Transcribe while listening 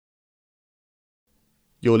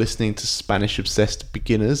You're listening to Spanish Obsessed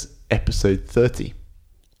Beginners, episode 30.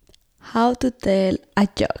 How to tell a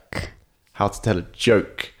joke. How to tell a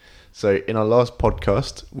joke. So in our last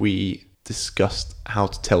podcast, we discussed how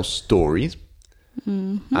to tell stories.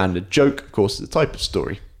 Mm-hmm. And a joke, of course, is a type of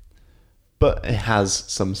story. But it has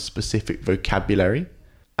some specific vocabulary.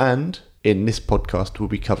 And in this podcast, we'll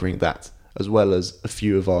be covering that, as well as a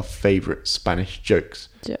few of our favourite Spanish jokes.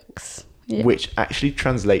 Yeah. Which actually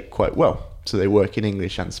translate quite well. So they work in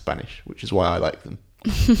English and Spanish, which is why I like them.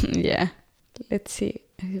 Yeah. Let's see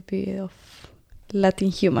a bit of Latin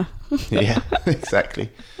humor. Yeah, exactly.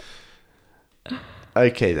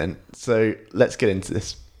 Okay then, so let's get into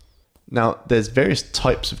this. Now, there's various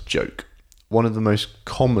types of joke. One of the most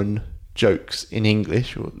common jokes in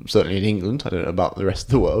English, or certainly in England, I don't know about the rest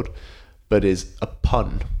of the world, but is a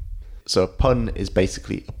pun. So a pun is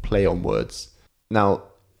basically a play on words. Now,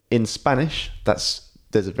 in Spanish,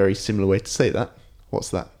 there's a very similar way to say that. What's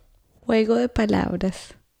that? Juego de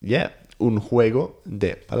palabras. Yeah, un juego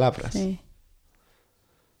de palabras. Sí.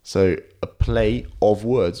 So a play of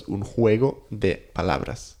words, un juego de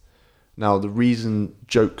palabras. Now, the reason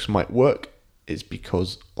jokes might work is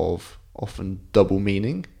because of often double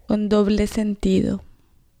meaning. Con doble sentido.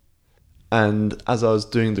 And as I was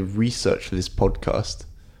doing the research for this podcast,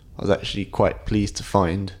 I was actually quite pleased to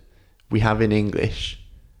find we have in English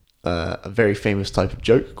a very famous type of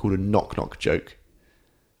joke called a knock-knock joke.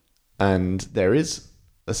 And there is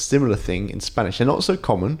a similar thing in Spanish. They're not so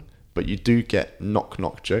common, but you do get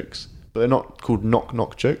knock-knock jokes. But they're not called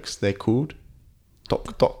knock-knock jokes. They're called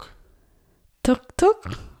toc-toc.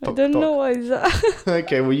 Toc-toc? I don't know what is that.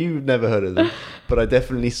 Okay, well, you've never heard of them. But I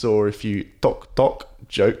definitely saw a few toc-toc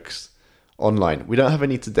jokes online. We don't have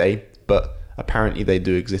any today, but apparently they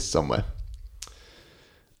do exist somewhere.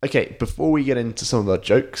 Okay, before we get into some of our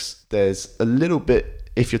jokes, there's a little bit,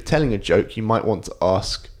 if you're telling a joke, you might want to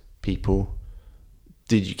ask people,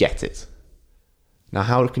 did you get it? Now,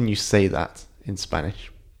 how can you say that in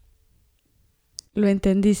Spanish? Lo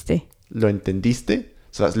entendiste. Lo entendiste?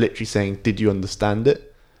 So that's literally saying, did you understand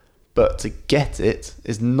it? But to get it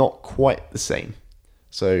is not quite the same.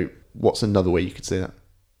 So what's another way you could say that?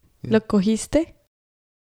 Yeah. Lo cogiste?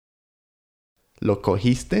 Lo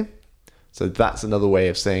cogiste? So that's another way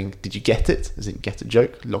of saying, did you get it? As in get a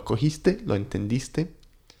joke. Lo cogiste, lo entendiste.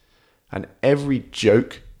 And every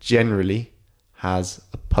joke generally has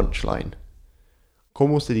a punchline.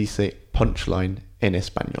 ¿Cómo se dice punchline en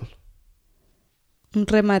español? Un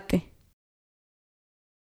remate.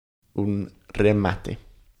 Un remate.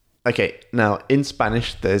 Okay, now in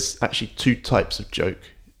Spanish there's actually two types of joke.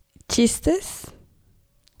 Chistes.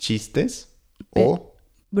 Chistes or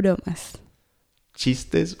bromas.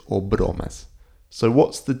 Chistes or bromas. So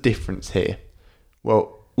what's the difference here?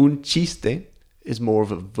 Well, un chiste is more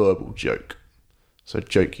of a verbal joke. So a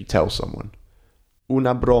joke you tell someone.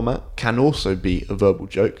 Una broma can also be a verbal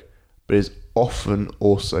joke, but is often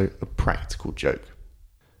also a practical joke.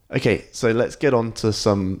 Okay, so let's get on to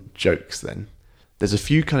some jokes then. There's a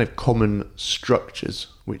few kind of common structures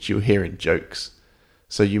which you'll hear in jokes.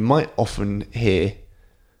 So you might often hear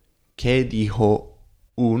 ¿Qué dijo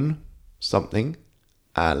un something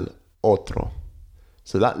al otro?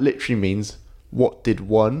 So that literally means what did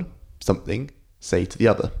one something say to the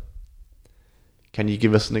other? Can you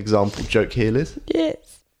give us an example joke here, Liz?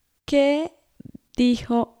 Yes. ¿Qué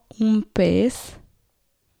dijo un pez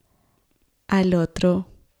al otro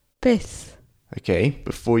pez? Okay,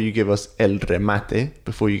 before you give us el remate,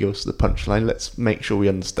 before you give us the punchline, let's make sure we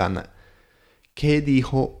understand that. ¿Qué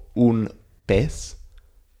dijo un pez?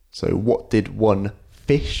 So what did one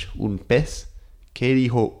fish, un pez? ¿Qué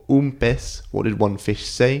dijo un pez? What did one fish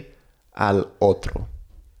say? Al otro.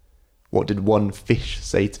 What did one fish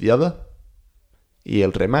say to the other? Y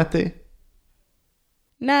el remate?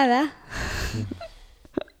 Nada.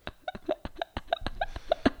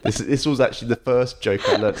 This was actually the first joke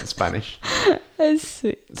I learned in Spanish. That's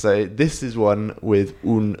sweet. So this is one with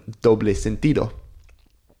un doble sentido.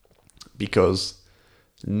 Because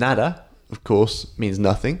nada, of course, means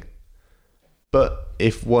nothing. But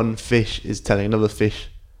if one fish is telling another fish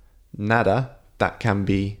nada, that can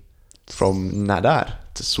be from nadar,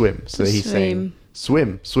 to swim. So he's saying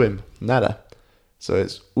swim, nada. So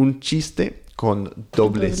it's un chiste con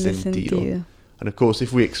doble sentido. And of course,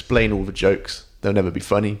 if we explain all the jokes, they'll never be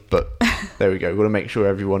funny. But there we go. We've got to make sure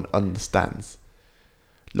everyone understands.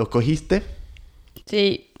 ¿Lo cogiste?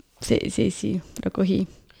 Sí, lo cogí.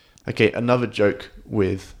 Okay, another joke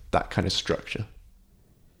with that kind of structure.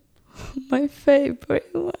 My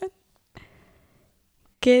favorite one.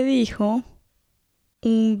 ¿Qué dijo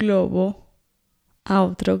un globo a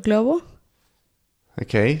otro globo?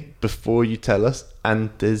 Okay, before you tell us,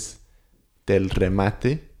 antes del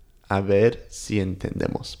remate, a ver si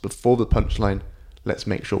entendemos. Before the punchline, let's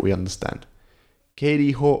make sure we understand. ¿Qué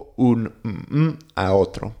dijo un a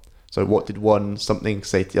otro? So what did one something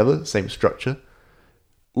say to the other? Same structure.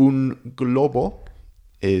 Un globo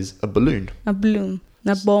is a balloon. A balloon.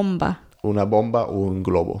 Una bomba. Una bomba o un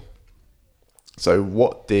globo. So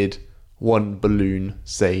what did one balloon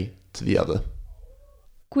say to the other?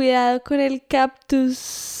 Cuidado con el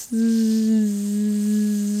cactus.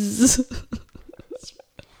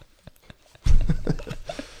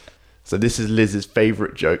 So this is Liz's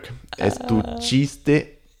favorite joke. Es tu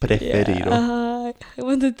chiste preferido. Yeah, I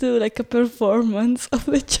wanted to do like a performance of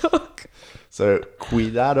the joke. So,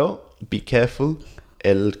 cuidado, be careful,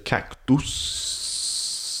 el cactus.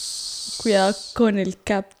 Cuidado con el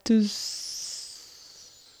cactus.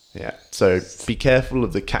 Yeah, so be careful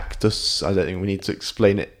of the cactus. I don't think we need to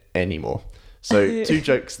explain it anymore. So, two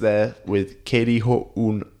jokes there with que dijo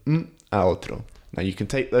un a otro. Now, you can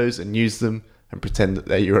take those and use them and pretend that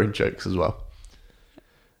they're your own jokes as well.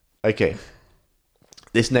 Okay,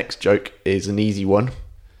 this next joke is an easy one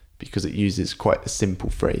because it uses quite a simple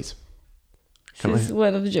phrase. This is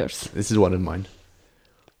one of yours. This is one of mine.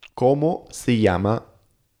 ¿Cómo se llama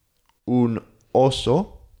un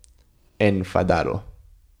oso enfadado?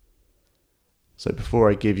 So before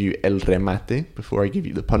I give you el remate, before I give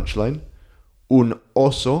you the punchline, un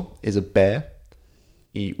oso is a bear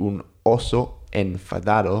y un oso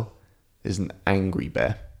enfadado is an angry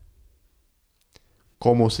bear.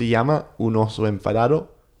 ¿Cómo se llama un oso enfadado?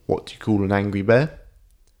 What do you call an angry bear?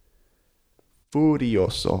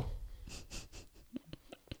 Furioso.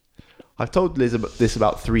 I've told Liz this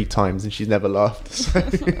about 3 times and she's never laughed.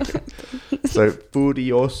 So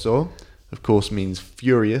furioso, of course, means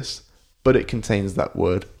furious, but it contains that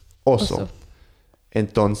word oso.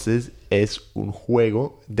 Entonces, es un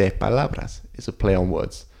juego de palabras. It's a play on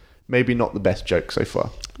words. Maybe not the best joke so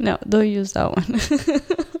far. No, don't use that one.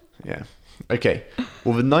 Yeah. Okay.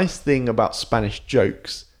 Well, the nice thing about Spanish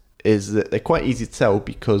jokes is that they're quite easy to tell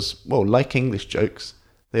because, well, like English jokes,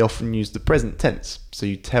 they often use the present tense. So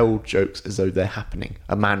you tell jokes as though they're happening.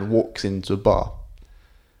 A man walks into a bar.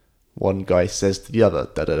 One guy says to the other,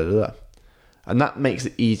 da da da da. And that makes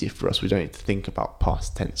it easier for us. We don't need to think about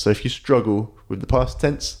past tense. So if you struggle with the past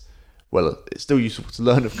tense, well, it's still useful to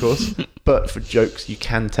learn, of course. But for jokes, you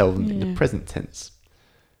can tell them in the present tense.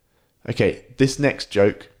 Okay, this next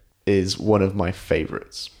joke is one of my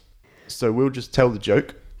favourites. So we'll just tell the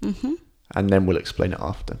joke and then we'll explain it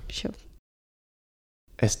after. Sure.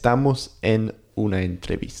 Estamos en una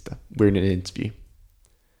entrevista. We're in an interview.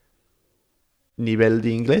 Nivel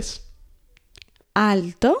de inglés.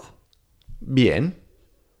 Alto. Bien.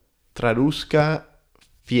 Traduzca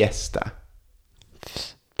fiesta.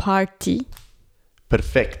 Party.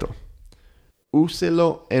 Perfecto.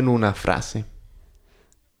 Úselo en una frase.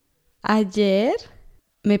 Ayer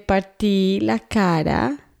me partí la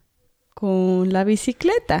cara con la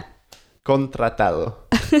bicicleta. Contratado.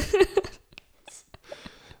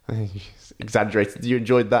 Exaggerated. You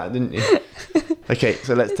enjoyed that, didn't you? Okay,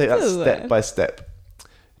 so let's take that step by step.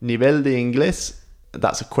 Nivel de inglés,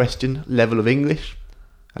 that's a question, level of English.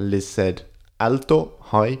 And Liz said, alto,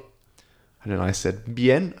 high. And then I said,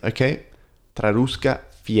 bien, okay. Traduzca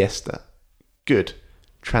fiesta. Good.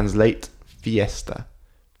 Translate fiesta,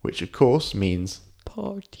 which of course means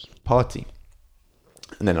party.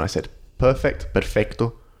 And then I said, perfect,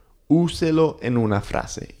 perfecto. Úselo en una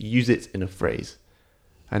frase. Use it in a phrase.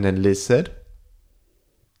 And then Liz said,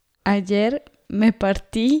 ayer me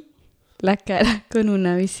partí la cara con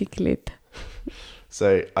una bicicleta.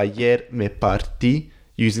 So, ayer me partí,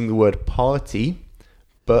 using the word party,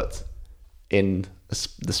 but in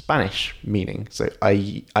the Spanish meaning. So,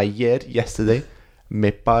 ayer, yesterday,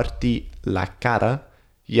 me partí la cara.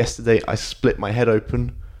 Yesterday, I split my head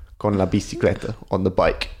open con la bicicleta, on the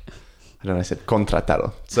bike. And then I said,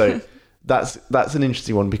 contratado. So, that's an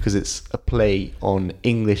interesting one because it's a play on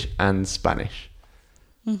English and Spanish.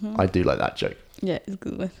 I do like that joke. Yeah, it's a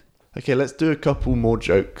good one. Okay, let's do a couple more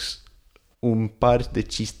jokes. Un par de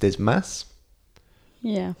chistes más.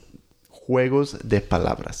 Yeah. Juegos de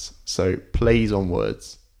palabras. So, plays on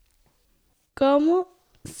words. ¿Cómo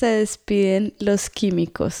se despiden los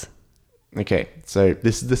químicos? Okay, so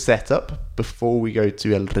this is the setup. Before we go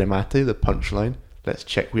to el remate, the punchline, let's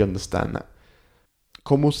check we understand that.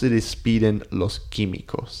 ¿Cómo se despiden los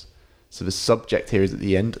químicos? So the subject here is at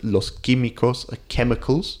the end. Los químicos are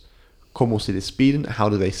chemicals. ¿Cómo se despiden? How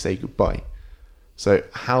do they say goodbye? So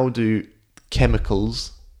how do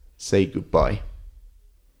chemicals say goodbye?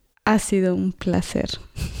 Ha sido un placer.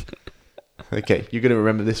 Okay, you're going to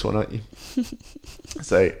remember this one, aren't you?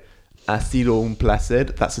 So, ha sido un placer.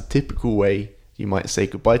 That's a typical way you might say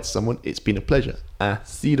goodbye to someone. It's been a pleasure. Ha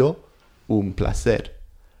sido un placer.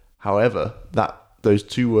 However, those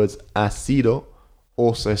two words, ha sido,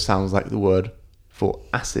 also sounds like the word for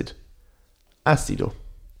acid. Ha sido.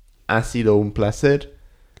 Ha sido un placer.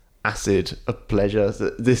 Acid, a pleasure.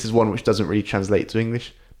 So this is one which doesn't really translate to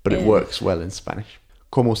English, but it works well in Spanish.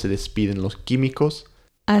 ¿Cómo se despiden los químicos?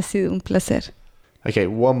 Ha sido un placer. Okay,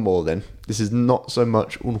 one more then. This is not so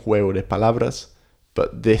much un juego de palabras,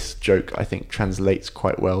 but this joke I think translates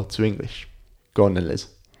quite well to English. Go on then, Liz.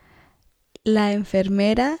 La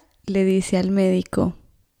enfermera le dice al médico,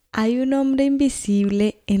 hay un hombre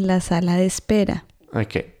invisible en la sala de espera.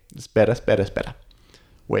 Okay, espera.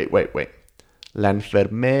 Wait. La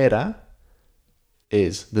enfermera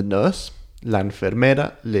is the nurse. La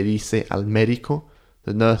enfermera le dice al médico.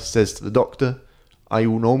 The nurse says to the doctor, hay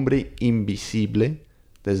un hombre invisible.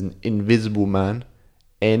 There's an invisible man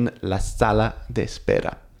en la sala de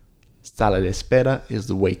espera. Sala de espera is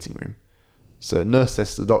the waiting room. So the nurse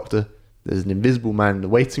says to the doctor, there's an invisible man in the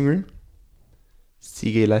waiting room.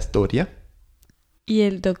 Sigue la historia. Y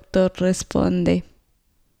el doctor responde,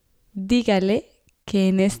 dígale que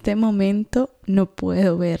en este momento no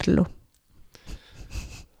puedo verlo.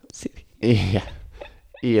 Sí.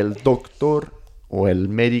 Y el doctor o el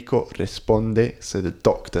médico responde, so the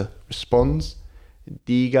doctor responds,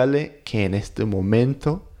 dígale que en este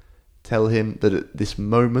momento, tell him that at this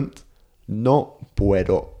moment, no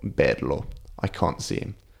puedo verlo. I can't see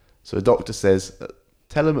him. So the doctor says,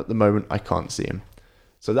 tell him at the moment I can't see him.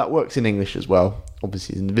 So that works in English as well.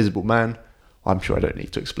 Obviously, he's an invisible man. I'm sure I don't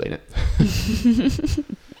need to explain it.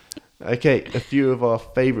 Okay, a few of our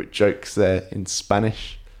favourite jokes there in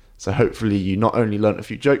Spanish. So hopefully you not only learnt a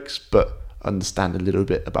few jokes, but understand a little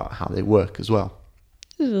bit about how they work as well.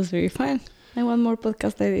 This was very fun. I want more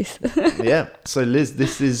podcasts like this. Yeah, so Liz,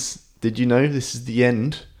 did you know this is the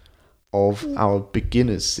end of our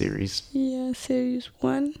beginners series? Yeah, series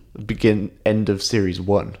 1. End of series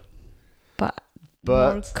 1. But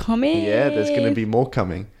More coming. Yeah, there's going to be more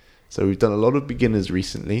coming. So we've done a lot of beginners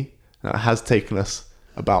recently. Now, it has taken us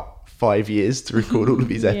about 5 years to record all of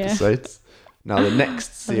these episodes. Now the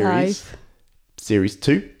next series, series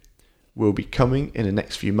 2, will be coming in the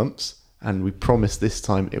next few months. And we promise this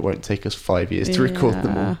time it won't take us 5 years to record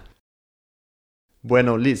them all.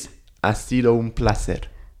 Bueno, Liz, ha sido un placer.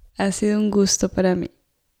 Ha sido un gusto para mí.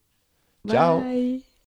 Chao. Bye.